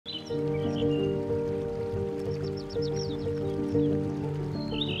Good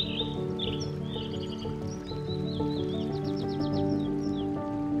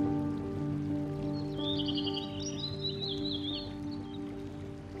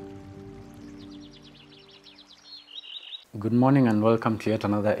morning and welcome to yet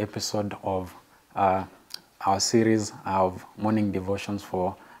another episode of our series of morning devotions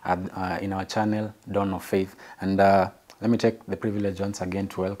for in our channel Dawn of Faith. And let me take the privilege once again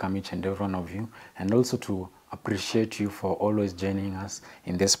to welcome each and every one of you, and also to appreciate you for always joining us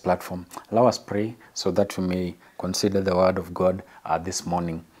in this platform. Allow us pray so that we may consider the word of God this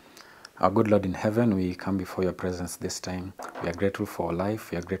morning. Our good Lord in heaven, we come before your presence this time. We are grateful for life.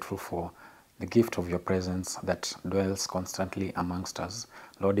 We are grateful for the gift of your presence that dwells constantly amongst us.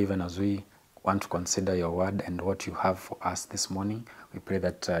 Lord, even as we want to consider your word and what you have for us this morning, we pray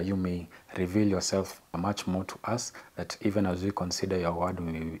that you may reveal yourself much more to us, that even as we consider your word,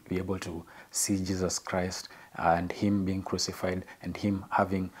 we may be able to see Jesus Christ and him being crucified and him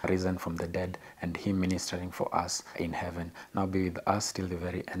having risen from the dead and him ministering for us in heaven. Now be with us till the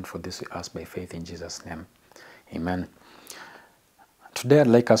very end, for this we ask by faith in Jesus' name. Amen. Today I'd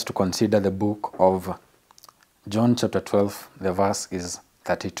like us to consider the book of John chapter 12. The verse is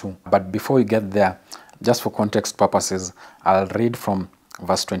 32. But before we get there, just for context purposes, I'll read from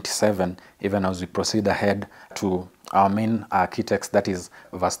verse 27 even as we proceed ahead to our main key text, that is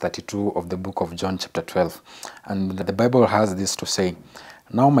verse 32 of the book of John chapter 12. And the Bible has this to say,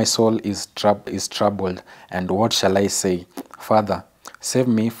 "Now my soul is troubled, and what shall I say? Father, save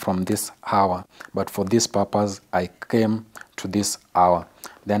me from this hour, but for this purpose I came to this hour."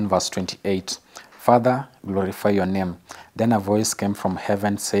 Then verse 28, "Father, glorify your name." Then a voice came from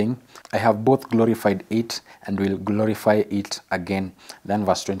heaven saying, "I have both glorified it and will glorify it again." Then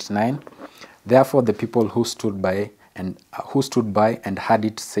verse 29, "Therefore the people who stood by and heard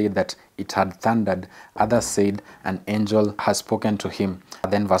it said that it had thundered. Others said, an angel has spoken to him."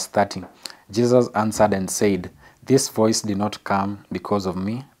 Then verse 30, "Jesus answered and said, this voice did not come because of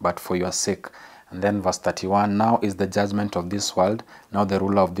me, but for your sake." And then verse 31, "Now is the judgment of this world. Now the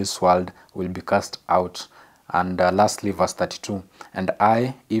ruler of this world will be cast out." And lastly, verse 32, "And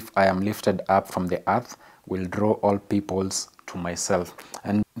I, if I am lifted up from the earth, will draw all peoples to myself."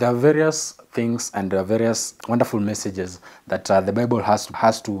 And there are various things and various wonderful messages that the Bible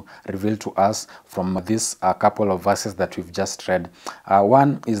has to reveal to us from this couple of verses that we've just read.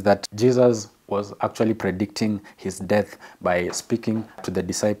 One is that Jesus was actually predicting his death by speaking to the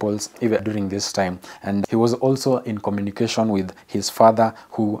disciples even during this time. And he was also in communication with his Father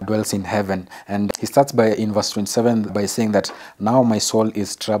who dwells in heaven. And he starts in verse 27 by saying that, "Now my soul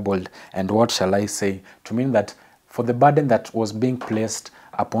is troubled, and what shall I say?" To mean that for the burden that was being placed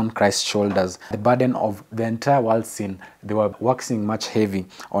upon Christ's shoulders, the burden of the entire world's sin, they were waxing much heavy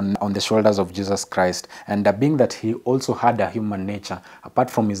on the shoulders of Jesus Christ. And being that he also had a human nature, apart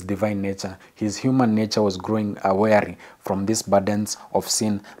from his divine nature, his human nature was growing weary from these burdens of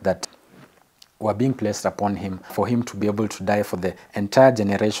sin that were being placed upon him, for him to be able to die for the entire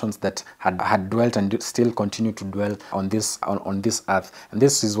generations that had dwelt and still continue to dwell on this earth. And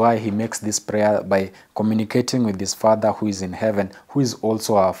this is why he makes this prayer by communicating with his Father who is in heaven, who is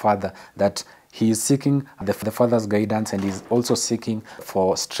also our Father, that he is seeking the Father's guidance, and he's also seeking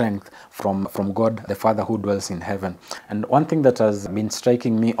for strength from God, the Father who dwells in heaven. And one thing that has been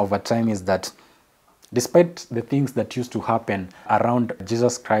striking me over time is that despite the things that used to happen around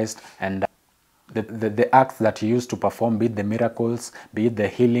Jesus Christ and the acts that he used to perform, be it the miracles, be it the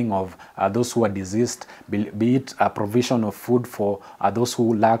healing of those who are diseased, be it a provision of food for those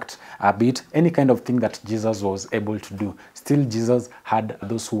who lacked, be it any kind of thing that Jesus was able to do, still Jesus had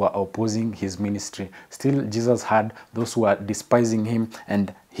those who were opposing his ministry. Still Jesus had those who were despising him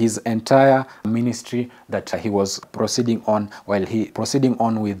and his entire ministry that he was proceeding on while he was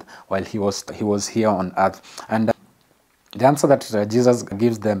here on earth. And the answer that Jesus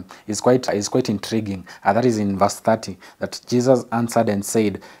gives them is quite intriguing. That is in verse 30, that Jesus answered and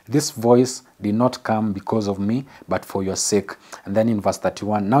said, "This voice did not come because of me, but for your sake." And then in verse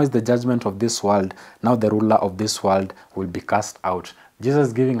 31, "Now is the judgment of this world. Now the ruler of this world will be cast out." Jesus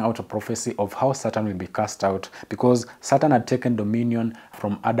is giving out a prophecy of how Satan will be cast out, because Satan had taken dominion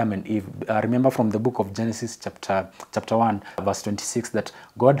from Adam and Eve. Remember from the book of Genesis chapter 1, verse 26, that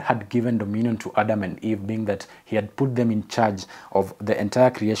God had given dominion to Adam and Eve, being that he had put them in charge of the entire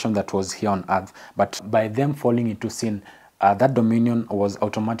creation that was here on earth. But by them falling into sin, that dominion was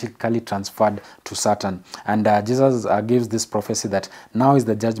automatically transferred to Satan. And Jesus gives this prophecy that now is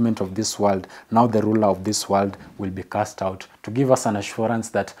the judgment of this world. Now the ruler of this world will be cast out, to give us an assurance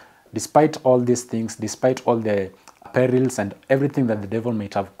that despite all these things, despite all the perils and everything that the devil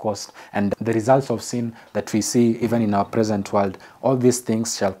might have caused, and the results of sin that we see even in our present world, all these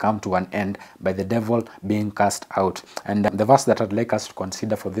things shall come to an end by the devil being cast out. And the verse that I'd like us to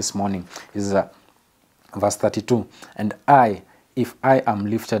consider for this morning is verse 32. And I, if I am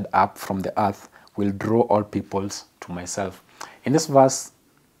lifted up from the earth, will draw all peoples to myself. In this verse,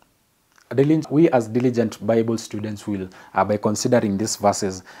 we as diligent Bible students will, by considering these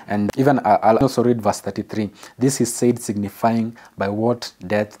verses, and even I'll also read verse 33. This is said signifying by what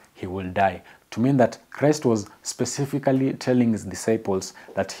death he will die. To mean that Christ was specifically telling his disciples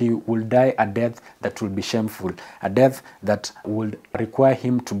that he will die a death that will be shameful, a death that would require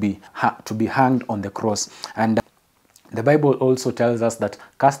him to be hanged on the cross. And the Bible also tells us that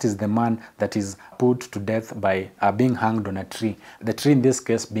cursed is the man that is put to death by being hanged on a tree. The tree in this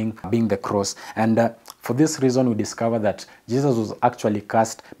case being the cross. And for this reason we discover that Jesus was actually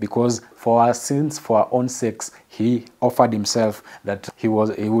cursed because for our sins, for our own sakes, he offered himself that he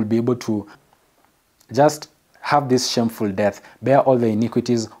will be able to just have this shameful death, bear all the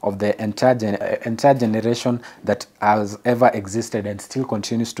iniquities of the entire generation that has ever existed and still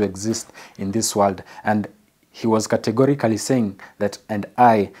continues to exist in this world. And he was categorically saying that, and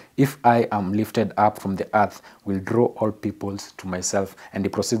I, if I am lifted up from the earth, will draw all peoples to myself. And he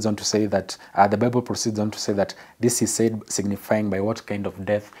proceeds on to say that, the Bible proceeds on to say that this is said signifying by what kind of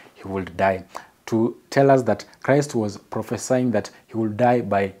death he will die. To tell us that Christ was prophesying that he will die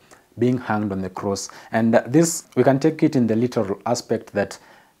by being hanged on the cross. And this, we can take it in the literal aspect that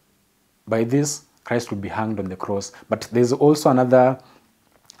by this, Christ will be hanged on the cross. But there's also another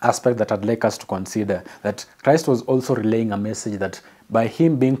aspect that I'd like us to consider, that Christ was also relaying a message that by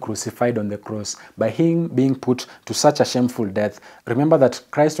him being crucified on the cross, by him being put to such a shameful death. Remember that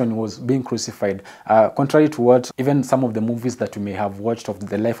Christ, when he was being crucified, contrary to what even some of the movies that we may have watched of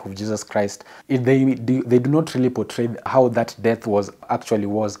the life of Jesus Christ, they do not really portray how that death actually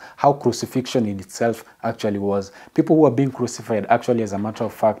was, how crucifixion in itself actually was. People who were being crucified, actually, as a matter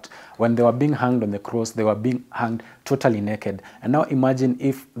of fact, when they were being hanged on the cross, they were being hanged totally naked. And now imagine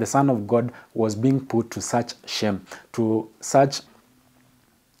if the Son of God was being put to such shame, to such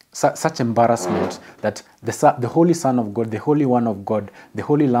embarrassment, that the Holy Son of God, the Holy One of God, the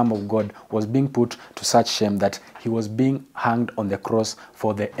Holy Lamb of God was being put to such shame that he was being hanged on the cross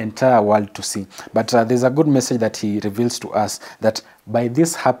for the entire world to see. But there's a good message that he reveals to us, that by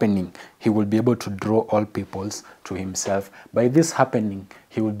this happening, he will be able to draw all peoples to himself. By this happening,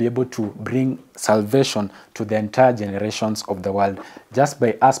 he will be able to bring salvation to the entire generations of the world. Just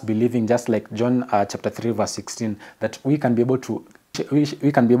by us believing, just like John chapter 3 verse 16, that we can be able to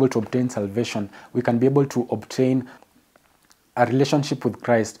obtain salvation. We can be able to obtain a relationship with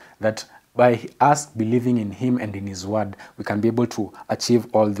Christ, that by us believing in him and in his word, we can be able to achieve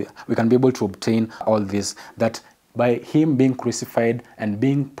we can be able to obtain all this. That by him being crucified and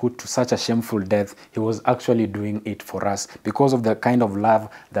being put to such a shameful death, he was actually doing it for us because of the kind of love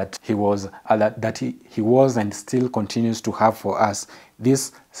that he was and still continues to have for us.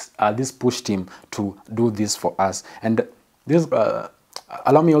 This pushed him to do this for us. And this,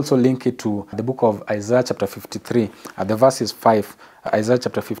 allow me also link it to the book of Isaiah chapter 53. The verse is 5. Isaiah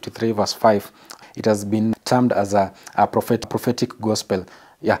chapter 53 verse 5. It has been termed as a prophetic gospel.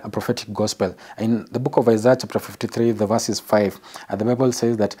 Yeah, a prophetic gospel. In the book of Isaiah chapter 53, the verse is 5. The Bible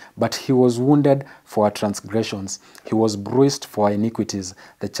says that, but he was wounded for our transgressions. He was bruised for our iniquities.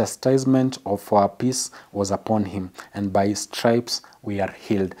 The chastisement for our peace was upon him, and by his stripes we are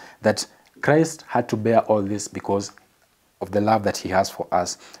healed. That Christ had to bear all this because of the love that he has for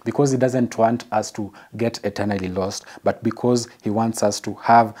us, because he doesn't want us to get eternally lost, but because he wants us to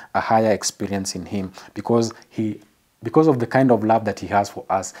have a higher experience in him, because of the kind of love that he has for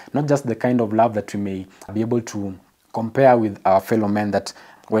us, not just the kind of love that we may be able to compare with our fellow men, that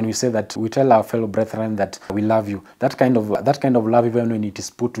when we say that we tell our fellow brethren that we love you, that kind of love, even when it is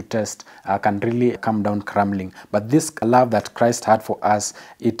put to test, can really come down crumbling. But this love that Christ had for us,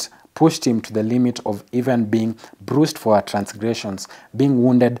 it pushed him to the limit of even being bruised for our transgressions, being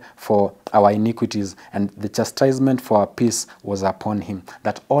wounded for our iniquities, and the chastisement for our peace was upon him.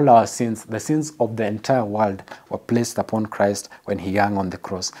 That all our sins, the sins of the entire world, were placed upon Christ when he hung on the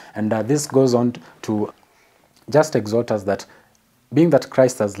cross. And this goes on to just exhort us that, being that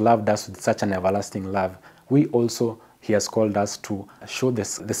Christ has loved us with such an everlasting love, we also, he has called us to show the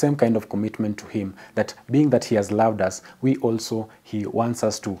same kind of commitment to him, that being that he has loved us, he wants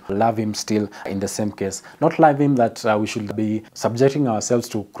us to love him still in the same case. Not love him that we should be subjecting ourselves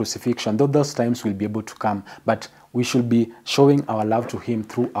to crucifixion, though those times will be able to come, but we should be showing our love to him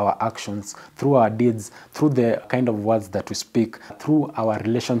through our actions, through our deeds, through the kind of words that we speak, through our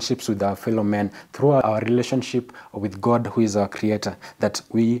relationships with our fellow men, through our relationship with God, who is our creator, that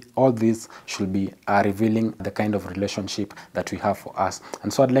we, all these should be revealing the kind of relationship that we have for us.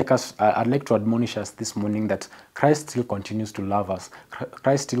 And so I'd like to admonish us this morning that Christ still continues to love us.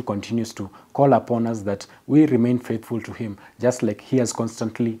 Christ still continues to call upon us that we remain faithful to him, just like he has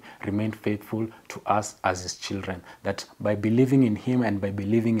constantly remained faithful to us as his children. That by believing in him and by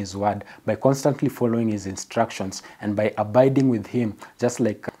believing his word, by constantly following his instructions and by abiding with him, just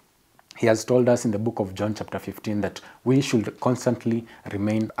like he has told us in the book of John chapter 15 that we should constantly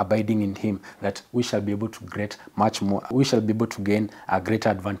remain abiding in him, that we shall be able to get much more, we shall be able to gain greater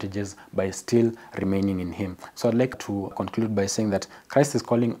advantages by still remaining in him. So I'd like to conclude by saying that Christ is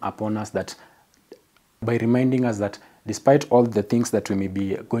calling upon us, that by reminding us that despite all the things that we may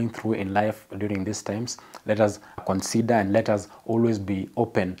be going through in life during these times, let us consider and let us always be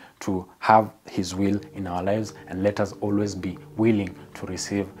open to have his will in our lives, and let us always be willing to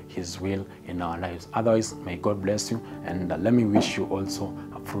receive his will in our lives. Otherwise, may God bless you, and let me wish you also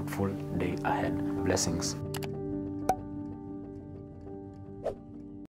a fruitful day ahead. Blessings.